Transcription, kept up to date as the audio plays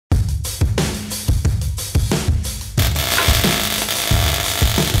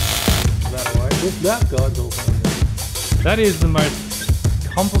If that guy's all fine. That is the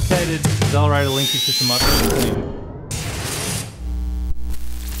most complicated accelerator linkage system I've ever seen.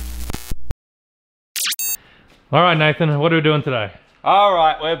 All right, Nathan, what are we doing today? All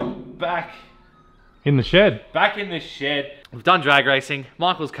right, we're back In the shed. Back in the shed. We've done drag racing.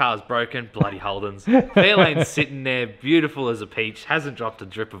 Michael's car's broken. Bloody Holden's. Fairlane's sitting there, beautiful as a peach. Hasn't dropped a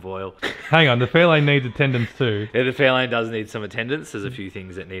drip of oil. Hang on, the Fairlane needs attendance too. Yeah, the Fairlane does need some attendance. There's a few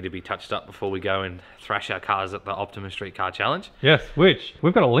things that need to be touched up before we go and thrash our cars at the Optima Street Car Challenge. Yes, which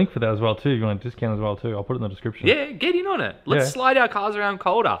we've got a link for that as well too. If you want a discount as well too, I'll put it in the description. Yeah, get in on it. Let's slide our cars around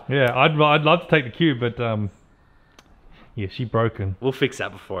colder. Yeah, I'd love to take the cube, but yeah, she broken. We'll fix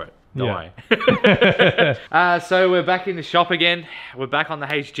that before it. Don't worry. So we're back in the shop again. We're back on the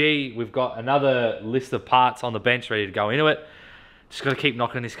HG. We've got another list of parts on the bench ready to go into it. Just got to keep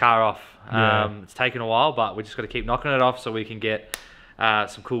knocking this car off. It's taken a while, but we just got to keep knocking it off so we can get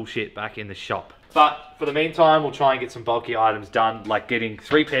some cool shit back in the shop. But for the meantime, we'll try and get some bulky items done, like getting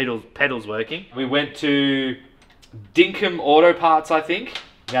 3 pedals working. We went to Dinkum Auto Parts, I think.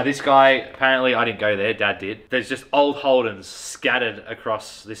 Now this guy, apparently I didn't go there, Dad did. There's just old Holdens scattered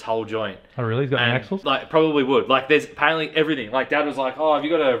across this whole joint. Oh really? He's got an axles? Like, probably would. Like there's apparently everything. Like Dad was like, oh, have you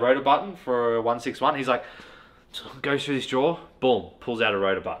got a rotor button for a 161? He's like, goes through this drawer, boom, pulls out a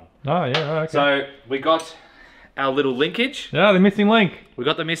rotor button. Oh yeah, okay. So we got our little linkage. Yeah, the missing link. We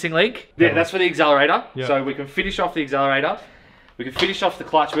got the missing link. Yeah, that's for the accelerator. Yeah. So we can finish off the accelerator. We can finish off the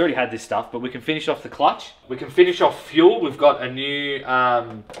clutch. We already had this stuff, but we can finish off the clutch. We can finish off fuel. We've got a new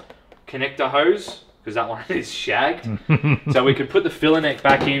connector hose because that one is shagged. So we can put the filler neck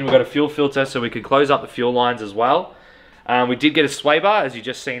back in. We've got a fuel filter so we can close up the fuel lines as well. We did get a sway bar, as you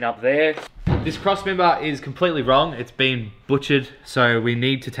just seen up there. This cross member is completely wrong. It's been butchered, so we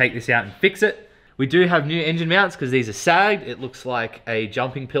need to take this out and fix it. We do have new engine mounts because these are sagged. It looks like a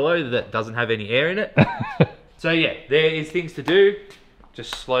jumping pillow that doesn't have any air in it. So yeah, there is things to do.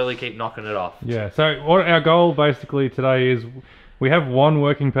 Just slowly keep knocking it off. Yeah, so what our goal basically today is we have 1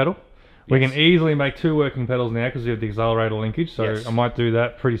 working pedal. We can easily make 2 working pedals now because we have the accelerator linkage, so I might do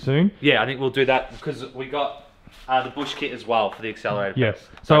that pretty soon. Yeah, I think we'll do that because we got the bush kit as well for the accelerator. Yes,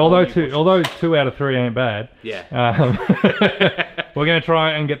 so although 2 out of 3 ain't bad, we're going to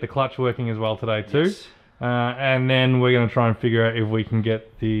try and get the clutch working as well today too. Yes. And then we're going to try and figure out if we can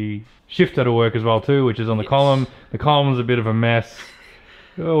get the shifter to work as well too, which is on the column. The column's a bit of a mess.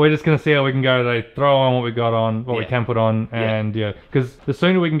 We're just going to see how we can go today, throw on what we got on, what we can put on, and because the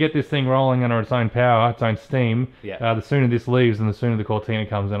sooner we can get this thing rolling under its own power, its own steam, the sooner this leaves and the sooner the Cortina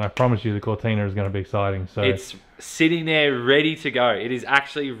comes in. I promise you the Cortina is going to be exciting. So it's sitting there ready to go. It is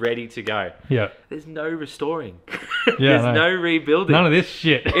actually ready to go. Yeah. There's no restoring. There's no rebuilding. None of this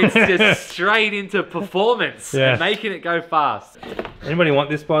shit. It's just straight into performance and making it go fast. Anybody want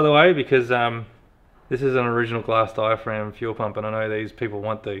this, by the way? Because this is an original glass diaphragm fuel pump, and I know these people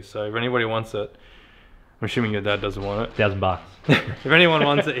want these. So if anybody wants it, I'm assuming your dad doesn't want it. $1,000. If anyone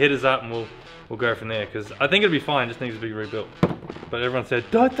wants it, hit us up and we'll go from there. Because I think it'll be fine. It just needs to be rebuilt. But everyone said,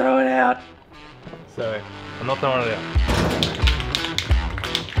 don't throw it out. So I'm not throwing it out.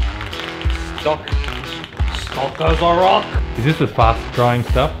 Stock goes a rock. Is this the fast drying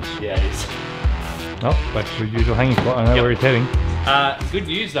stuff? Yeah, it is. Oh, back to the usual hanging spot. I know where he's heading. Good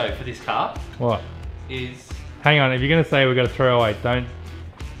news though for this car. What? Is hang on, if you're going to say we've got a 308, don't,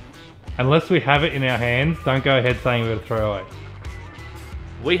 unless we have it in our hands, don't go ahead saying we've got a 308.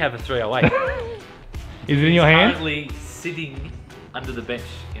 We have a 308. Is it in your hands? Currently sitting under the bench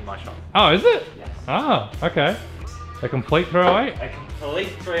in my shop. Oh, is it? Yes. Oh, okay. A complete 308? A complete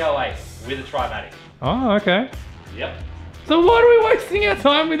 308 with a Trimatic. Oh, okay. Yep. So what are we wasting our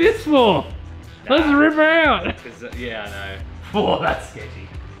time with this for? Let's rip her out. Yeah, I know. Oh, that's sketchy.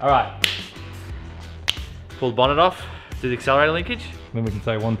 All right. Pull the bonnet off, do the accelerator linkage. Then we can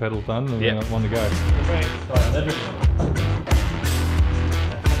say 1 pedal's done and we've got 1 to go.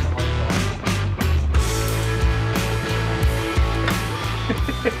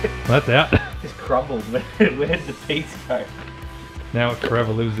 That's out. Just crumbled. Where did the piece go? Now it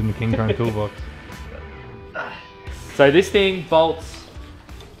forever lives in the King Chrome toolbox. So this thing bolts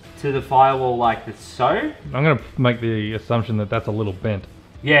to the firewall like this, so. I'm going to make the assumption that that's a little bent.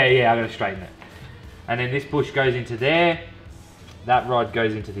 Yeah, I'm going to straighten it. And then this bush goes into there, that rod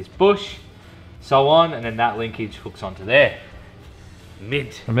goes into this bush, so on, and then that linkage hooks onto there.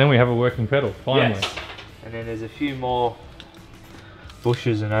 Mint. And then we have a working pedal, finally. Yes. And then there's a few more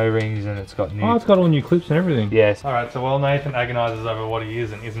bushes and O-rings, and it's got new... Oh, it's got all new clips and everything. Yes. Alright, so while Nathan agonises over what he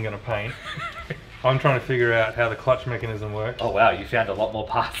is and isn't going to paint, I'm trying to figure out how the clutch mechanism works. Oh wow, you found a lot more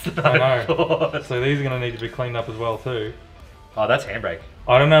parts than I I know. thought. So these are going to need to be cleaned up as well too. Oh, that's handbrake.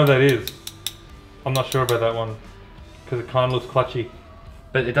 I don't know if that is. I'm not sure about that one because it kind of looks clutchy.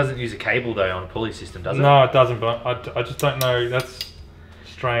 But it doesn't use a cable though on a pulley system, does it? No, it doesn't. But I just don't know. That's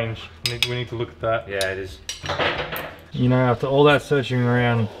strange. We need to look at that. Yeah, it is. You know, after all that searching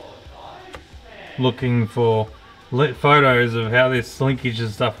around, looking for photos of how this linkage and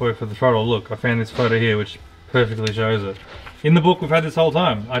stuff work for the throttle, look, I found this photo here which perfectly shows it. In the book we've had this whole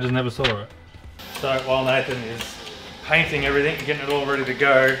time. I just never saw it. So while Nathan is painting everything, getting it all ready to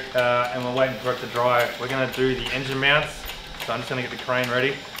go, and we're waiting for it to dry, we're going to do the engine mounts. So I'm just going to get the crane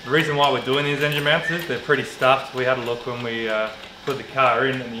ready. The reason why we're doing these engine mounts is they're pretty stuffed. We had a look when we put the car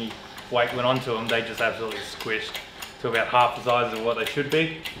in and the weight went onto them. They just absolutely squished to about half the size of what they should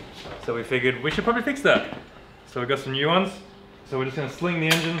be. So we figured we should probably fix that. So we've got some new ones. So we're just going to sling the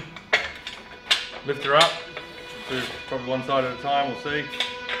engine, lift her up, do probably one side at a time, we'll see,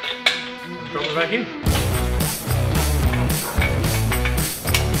 and drop it back in.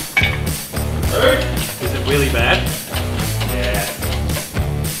 Is it really bad? Yeah.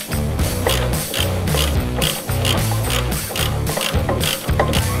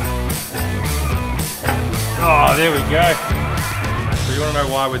 Oh, there we go. So you want to know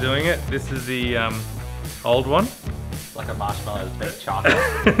why we're doing it? This is the old one. It's like a marshmallow that's been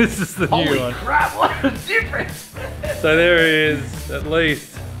chocolate. This is the new one. Holy crap, what a difference! So there is at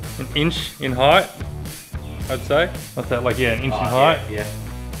least an inch in height, I'd say. What's that, like, yeah, an inch in height? Yeah.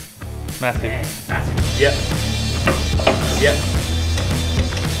 Massive. Yeah. Massive. Yep. Yep.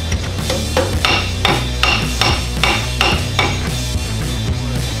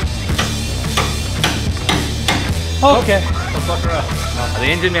 Okay. Let's lock her up. The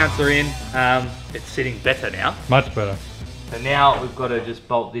engine mounts are in. It's sitting better now. Much better. So now we've got to just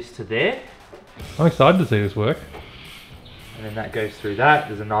bolt this to there. I'm excited to see this work. And then that goes through that.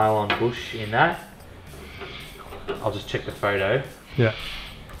 There's a nylon bush in that. I'll just check the photo. Yeah.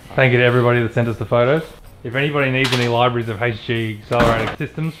 Thank you to everybody that sent us the photos. If anybody needs any libraries of HG accelerator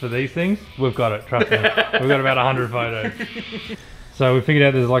systems for these things, we've got it, trust me. We've got about 100 photos. So we figured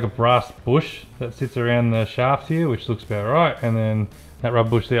out there's like a brass bush that sits around the shaft here, which looks about right. And then that rubber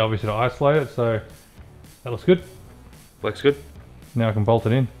bush there, obviously to isolate it. So that looks good. Works good. Now I can bolt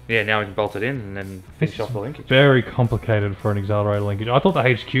it in. Yeah, now we can bolt it in and then finish off the linkage. Very complicated for an accelerator linkage. I thought the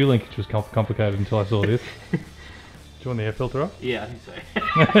HQ linkage was complicated until I saw this. Do you want the air filter off? Yeah, I think so.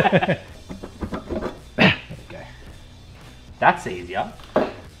 There we go. That's easier.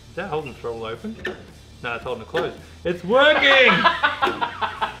 Is that holding the throttle open? No, it's holding it closed. It's working!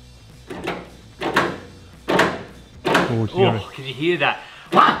 Oh, can you hear that?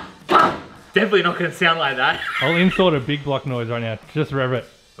 Definitely not going to sound like that. I'll insert a big block noise right now. Just rev it.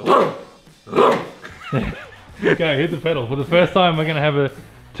 Go, hit the pedal. For the first time, we're going to have a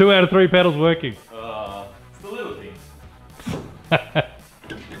 2 out of 3 pedals working. It's the little things.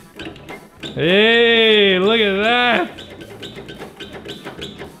 Hey, look at that!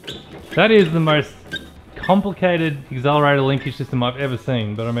 That is the most complicated accelerator linkage system I've ever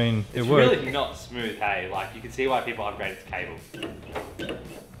seen, but I mean, it works. It's really not smooth, hey? Like, you can see why people upgrade to cables.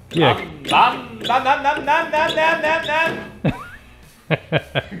 Yeah.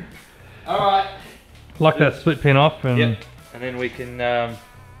 Alright. Lock that split pin off and... Yep. And then we can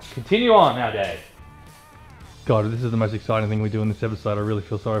continue on our day. God, this is the most exciting thing we do in this episode. I really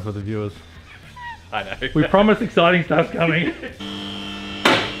feel sorry for the viewers. I know. We promised exciting stuff's coming.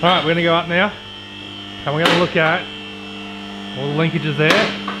 Alright, we're going to go up now. And we're going to look at all the linkages there.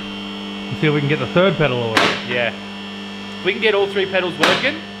 And see if we can get the third pedal to work. Yeah. If we can get all 3 pedals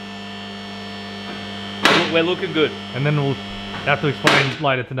working, we're looking good. And then we'll have to explain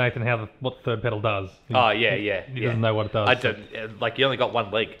later to Nathan what the third pedal does. He doesn't know what it does. I don't, like, you only got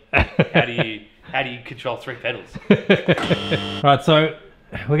 1 leg. How do you control 3 pedals? Alright, so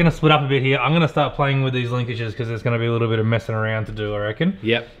we're going to split up a bit here. I'm going to start playing with these linkages because there's going to be a little bit of messing around to do, I reckon.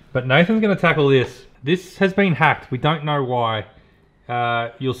 Yep. But Nathan's going to tackle this. This has been hacked. We don't know why.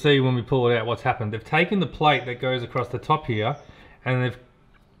 You'll see when we pull it out what's happened. They've taken the plate that goes across the top here and they've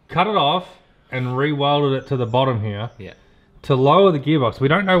cut it off and re-welded it to the bottom here. Yeah. To lower the gearbox. We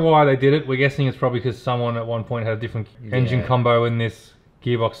don't know why they did it. We're guessing it's probably because someone at one point had a different engine combo in this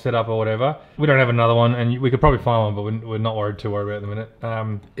gearbox setup or whatever. We don't have another one, and we could probably find one, but we're not too worried about it at the minute.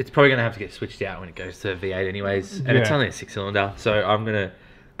 It's probably going to have to get switched out when it goes to V8 anyways, and it's only a 6-cylinder, so I'm going to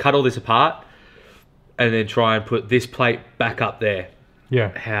cut all this apart and then try and put this plate back up there.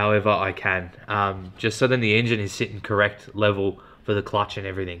 Yeah. However I can, just so then the engine is sitting correct level for the clutch and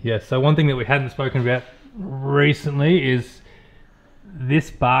everything. Yeah, so one thing that we hadn't spoken about recently is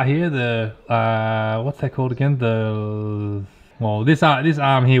this bar here, the what's that called again? This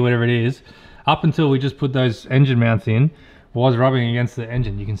arm here, whatever it is, up until we just put those engine mounts in, was rubbing against the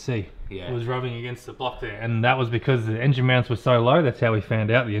engine. You can see was rubbing against the block there, and that was because the engine mounts were so low. That's how we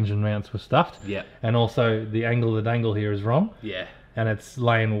found out the engine mounts were stuffed. Yeah. And also the angle of the dangle here is wrong. Yeah. And it's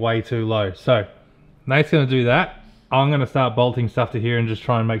laying way too low. So Nate's going to do that. I'm going to start bolting stuff to here and just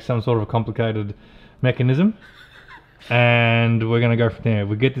try and make some sort of a complicated mechanism. And we're going to go from there. If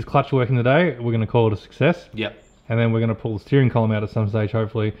we get this clutch working today, we're going to call it a success. Yep. And then we're going to pull the steering column out at some stage,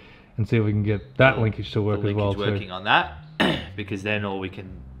 hopefully, and see if we can get that linkage to work as well. Working on that, because then all we can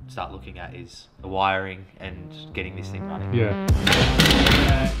start looking at is the wiring and getting this thing running. Yeah.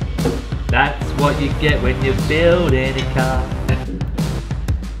 That's what you get when you're building a car.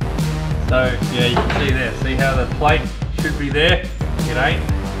 So yeah, you can see there. See how the plate should be there? It ain't.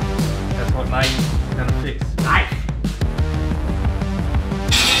 That's what Nate's going to fix. Nate!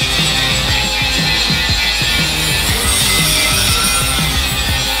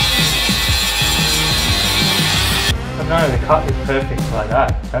 No, the cut is perfect like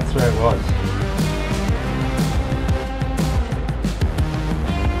that. That's where it was.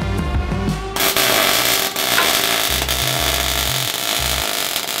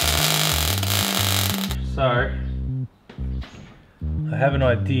 So, I have an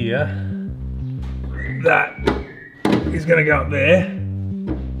idea that is going to go up there,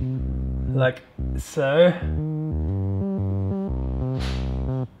 like so.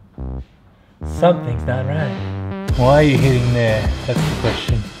 Something's not right. Why are you hitting there? That's the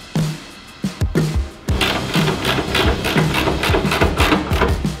question.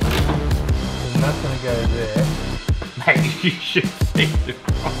 I'm not going to go there. Mate, you should see the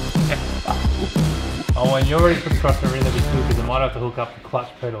crossover. Oh, when you already put the crossover in, that'd be cool because I might have to hook up the clutch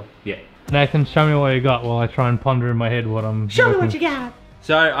pedal. Yeah. Nathan, show me what you got while I try and ponder in my head what I'm Show me working. what you got.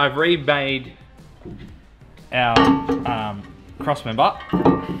 So I've remade our cross member.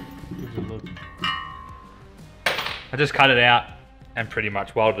 I just cut it out and pretty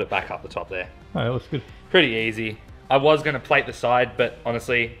much welded it back up the top there. Oh, that looks good. Pretty easy. I was going to plate the side, but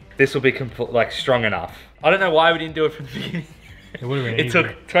honestly, this will be like strong enough. I don't know why we didn't do it from the beginning. It would have been It easy.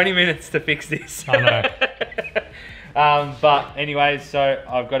 took 20 minutes to fix this. I know. But anyways, so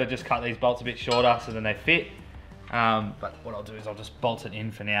I've got to just cut these bolts a bit shorter so then they fit. But what I'll do is I'll just bolt it in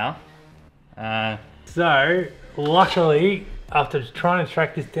for now. So, luckily, after trying to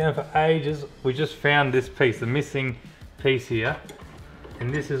track this down for ages, we just found this piece, the missing piece here.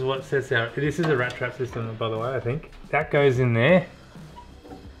 And this is what sets out, this is a rat trap system, by the way, I think. That goes in there.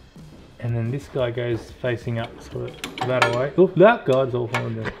 And then this guy goes facing up sort of that way. Oh, that guy's all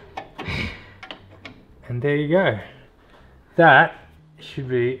falling down. And there you go. That should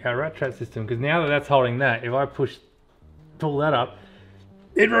be our rat trap system, because now that that's holding that, if I pull that up,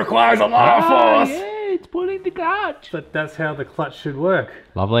 it requires a lot of force. Yeah, it's pulling the clutch. But that's how the clutch should work.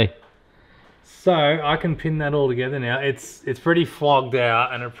 Lovely. So I can pin that all together now. It's pretty flogged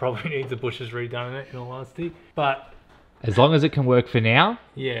out and it probably needs the bushes redone in it, in all honesty. But As long as it can work for now,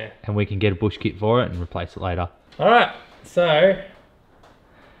 yeah. and we can get a bush kit for it and replace it later. Alright, so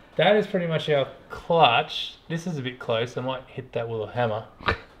that is pretty much our clutch. This is a bit close. I might hit that with a hammer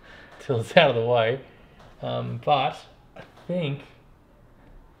till it's out of the way. But I think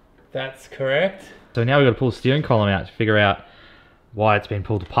that's correct. So now we've got to pull the steering column out to figure out why it's been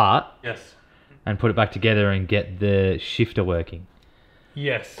pulled apart. Yes. And put it back together and get the shifter working.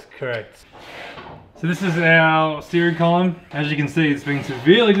 Yes, correct. So this is our steering column. As you can see, it's been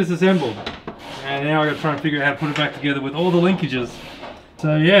severely disassembled. And now I've got to try and figure out how to put it back together with all the linkages.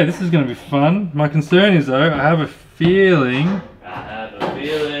 So yeah, this is going to be fun. My concern is though, I have a feeling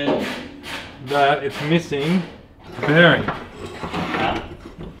that it's missing a bearing. I'm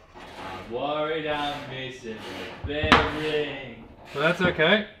worried I'm missing the bearing. But that's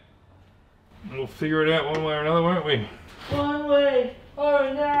okay. We'll figure it out one way or another, won't we? One way or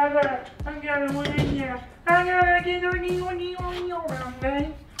another, I'm gonna win ya. I'm gonna get on you.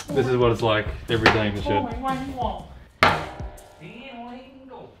 This is what it's like every day in the shed.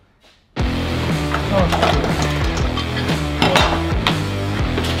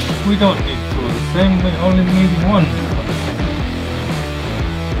 We don't need two of the same, we only need one of the same.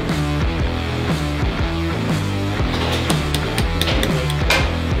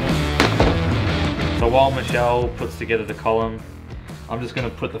 So while Michelle puts together the column, I'm just going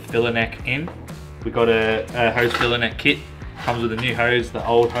to put the filler neck in. We got a hose filler neck kit. Comes with a new hose. The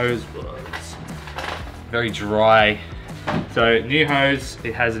old hose was very dry. So new hose,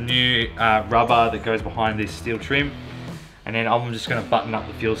 it has a new rubber that goes behind this steel trim. And then I'm just going to button up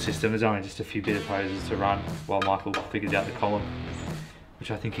the fuel system. There's only just a few bit of hoses to run while Michael figures out the column,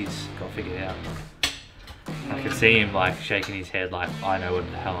 which I think he's got figured out. I can see him like shaking his head like, I know what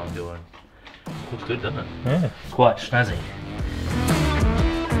the hell I'm doing. Looks good, doesn't it? Yeah. Quite snazzy.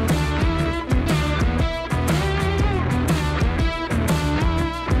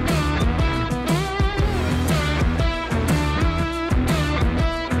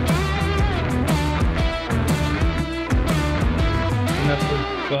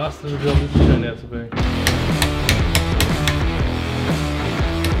 faster the job this turned out to be.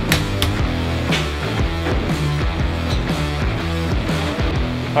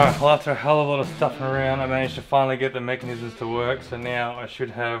 Alright, well after a hell of a lot of stuffing around, I managed to finally get the mechanisms to work, so now I should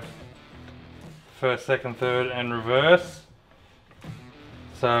have first, second, third and reverse.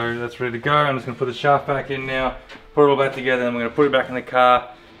 So that's ready to go. I'm just going to put the shaft back in now, put it all back together, and we're going to put it back in the car.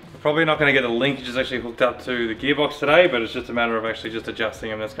 We're probably not going to get the linkages actually hooked up to the gearbox today, but it's just a matter of actually just adjusting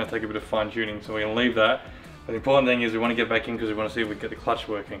them. That's going to take a bit of fine tuning, so we're going to leave that. But the important thing is we want to get back in because we want to see if we can get the clutch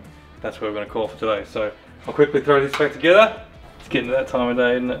working. That's what we're going to call for today. So I'll quickly throw this back together. It's getting to that time of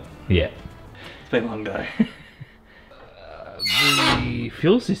day, isn't it? Yeah. It's been a long day. The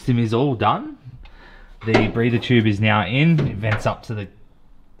fuel system is all done. The breather tube is now in. It vents up to the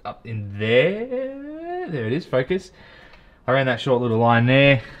up in there. There it is. Focus. I ran that short little line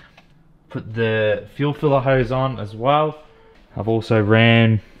there. Put the fuel filler hose on as well. I've also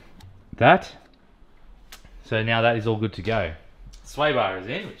ran that. So now that is all good to go. Sway bar is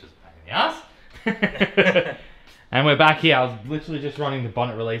in, which is a pain in the ass. And we're back here. I was literally just running the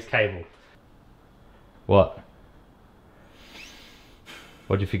bonnet release cable. What?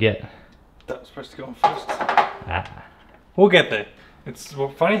 What'd you forget? That was supposed to go on first. Ah. We'll get there. It's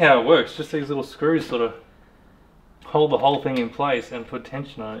funny how it works. Just these little screws sort of hold the whole thing in place and put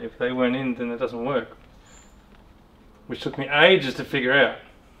tension on it. If they weren't in, then it doesn't work. Which took me ages to figure out.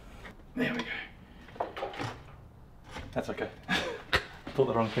 There we go. That's okay. Pulled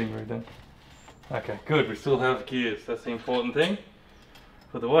the wrong thing right then. Okay, good. We still have gears. That's the important thing.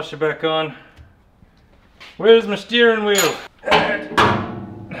 Put the washer back on. Where's my steering wheel?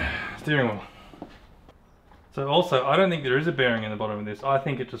 Steering wheel. So also, I don't think there is a bearing in the bottom of this. I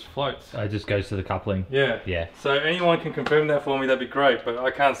think it just floats. It just goes to the coupling. Yeah. Yeah. So anyone can confirm that for me, that'd be great, but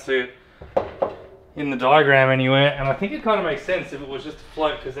I can't see it in the diagram anywhere. And I think it kind of makes sense if it was just a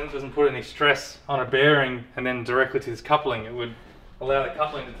float, because then it doesn't put any stress on a bearing and then directly to this coupling. It would allow the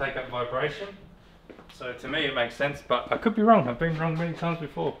coupling to take up vibration. So to me it makes sense, but I could be wrong. I've been wrong many times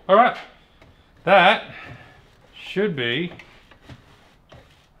before. Alright. That should be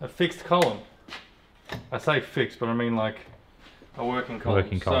a fixed column. I say fixed, but I mean like a working column.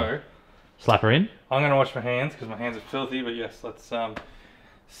 Working column. So Slap her in. I'm going to wash my hands because my hands are filthy, but yes, let's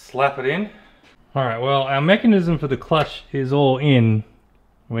slap it in. Alright, well our mechanism for the clutch is all in.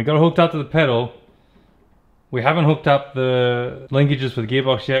 We got it hooked up to the pedal. We haven't hooked up the linkages for the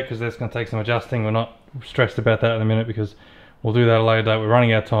gearbox yet because that's going to take some adjusting. We're not stressed about that in a minute because we'll do that at a later date. We're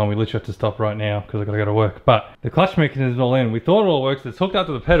running out of time. We literally have to stop right now because I've got to go to work. But the clutch mechanism is all in. We thought it all works. It's hooked up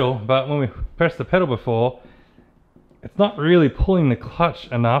to the pedal, but when we pressed the pedal before, it's not really pulling the clutch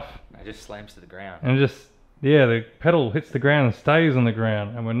enough. It just slams to the ground. And just, yeah, the pedal hits the ground and stays on the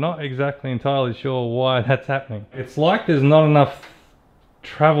ground. And we're not exactly entirely sure why that's happening. It's like there's not enough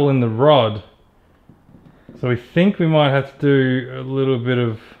travel in the rod. So we think we might have to do a little bit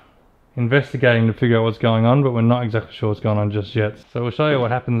of investigating to figure out what's going on, but we're not exactly sure what's going on just yet. So we'll show you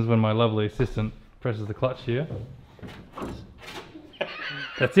what happens when my lovely assistant presses the clutch here.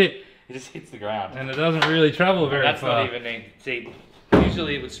 That's it. It just hits the ground. And it doesn't really travel very That's far. not even, see,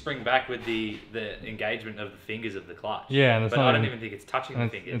 usually it would spring back with the engagement of the fingers of the clutch. Yeah, and it's but not I don't even- even think it's touching the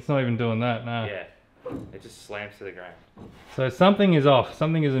fingers. It's not even doing that, no. Yeah, it just slams to the ground. So something is off,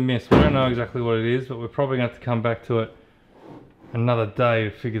 something is amiss. We don't know exactly what it is, but we're probably going to have to come back to it another day to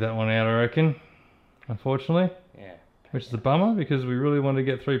figure that one out, I reckon. Unfortunately. Yeah. Which is a bummer because we really wanted to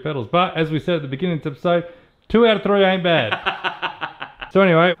get 3 pedals. But as we said at the beginning of the episode, 2 out of 3 ain't bad. So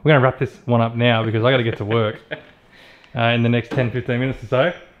anyway, we're going to wrap this one up now because I got to get to work in the next 10-15 minutes or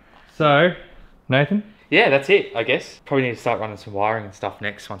so. So, Nathan? Yeah, that's it, I guess. Probably need to start running some wiring and stuff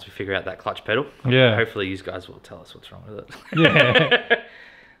next once we figure out that clutch pedal. Yeah. Hopefully you guys will tell us what's wrong with it. Yeah.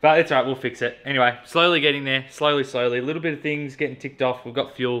 But it's alright, we'll fix it. Anyway, slowly getting there, slowly. A little bit of things getting ticked off. We've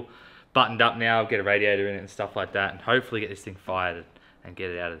got fuel buttoned up now, get a radiator in it and stuff like that, and hopefully get this thing fired and get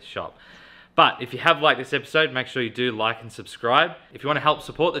it out of the shop. But if you have liked this episode, make sure you do like and subscribe. If you want to help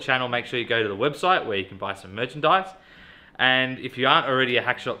support the channel, make sure you go to the website where you can buy some merchandise. And if you aren't already a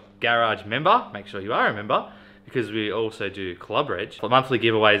Hackshop Garage member, make sure you are a member, because we also do Club Reg for monthly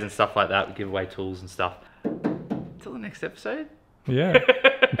giveaways and stuff like that. We give away tools and stuff. Until the next episode. Yeah.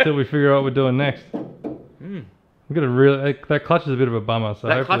 Until we figure out what we're doing next. We've got a really, that clutch is a bit of a bummer. So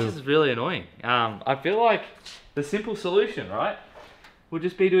that clutch is really annoying. I feel like the simple solution, right, would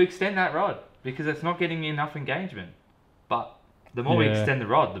just be to extend that rod because it's not getting me enough engagement. But the more we extend the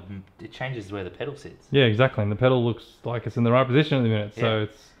rod, it changes where the pedal sits. Yeah, exactly. And the pedal looks like it's in the right position at the minute. So Yeah.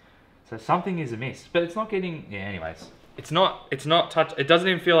 it's... So something is amiss, but it's not getting. Yeah. Anyways, it's not touch. It doesn't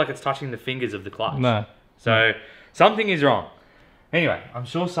even feel like it's touching the fingers of the clutch. No. So something is wrong. Anyway, I'm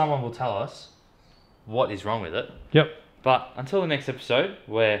sure someone will tell us what is wrong with it. Yep. But until the next episode,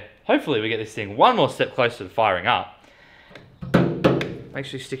 where hopefully we get this thing one more step closer to firing up, make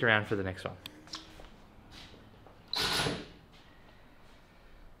sure you stick around for the next one.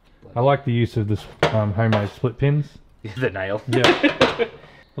 I like the use of this homemade split pins. The nail. Yeah.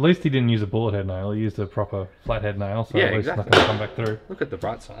 At least he didn't use a bullet head nail. He used a proper flathead nail, so Yeah, at least exactly. it's not going to come back through. Look at the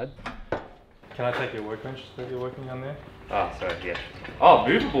bright side. Can I take your workbench that you're working on there? Oh, sorry, yeah. Oh,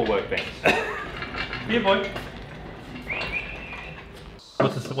 movable workbench. Here, boy.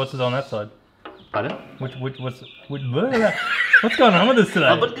 What's this on that side? Pardon? What's going on with this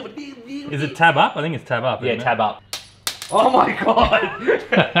today? Is it tab up? I think it's tab up. Yeah, isn't tab up. Oh my god!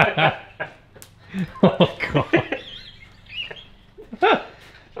 it? Oh god.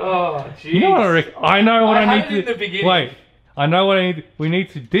 Oh, jeez. You know what I reckon? I know what I had need it to in the beginning. Wait. I know what I need. We need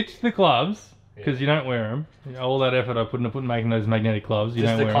to ditch the gloves because you don't wear them. All that effort I put into making those magnetic gloves, you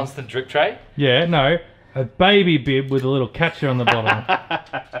Just don't the wear 'em. constant drip tray? Yeah, no. A baby bib with a little catcher on the bottom.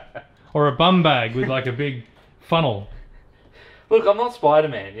 Or a bum bag with like a big funnel. Look, I'm not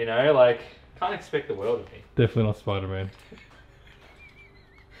Spider-Man, you know, like, can't expect the world of me. Definitely not Spider-Man.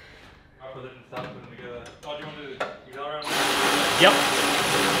 Yep.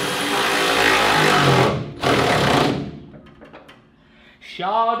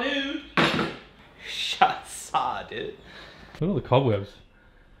 Shaw, dude. Shaw, dude. Look at all the cobwebs.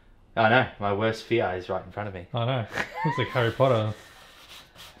 I know, my worst fear is right in front of me. I know. Looks like Harry Potter.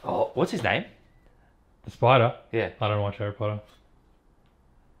 Oh, what's his name? The spider. Yeah. I don't watch Harry Potter.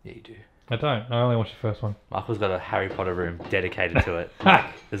 Yeah, you do. I don't. I only watched the first one. Michael's got a Harry Potter room dedicated to it. Like,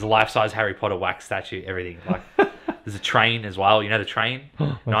 there's a life-size Harry Potter wax statue, everything. Like, there's a train as well. You know the train?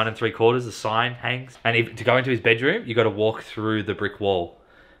 9 3/4, the sign hangs. And if, to go into his bedroom, you got to walk through the brick wall.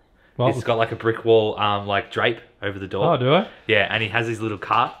 Well, It's got like a brick wall, like drape over the door. oh, do I? Yeah, and he has his little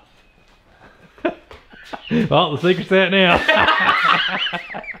cart. Well, the secret's out now.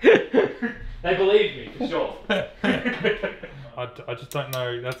 They believe me, for sure. I just don't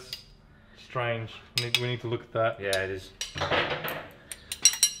know. That's strange. We need to look at that. Yeah, it is.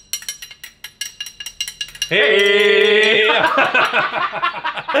 Hey!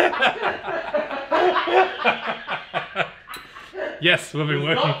 Yes, we've been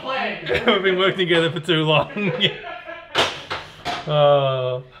working. We've been working together for too long.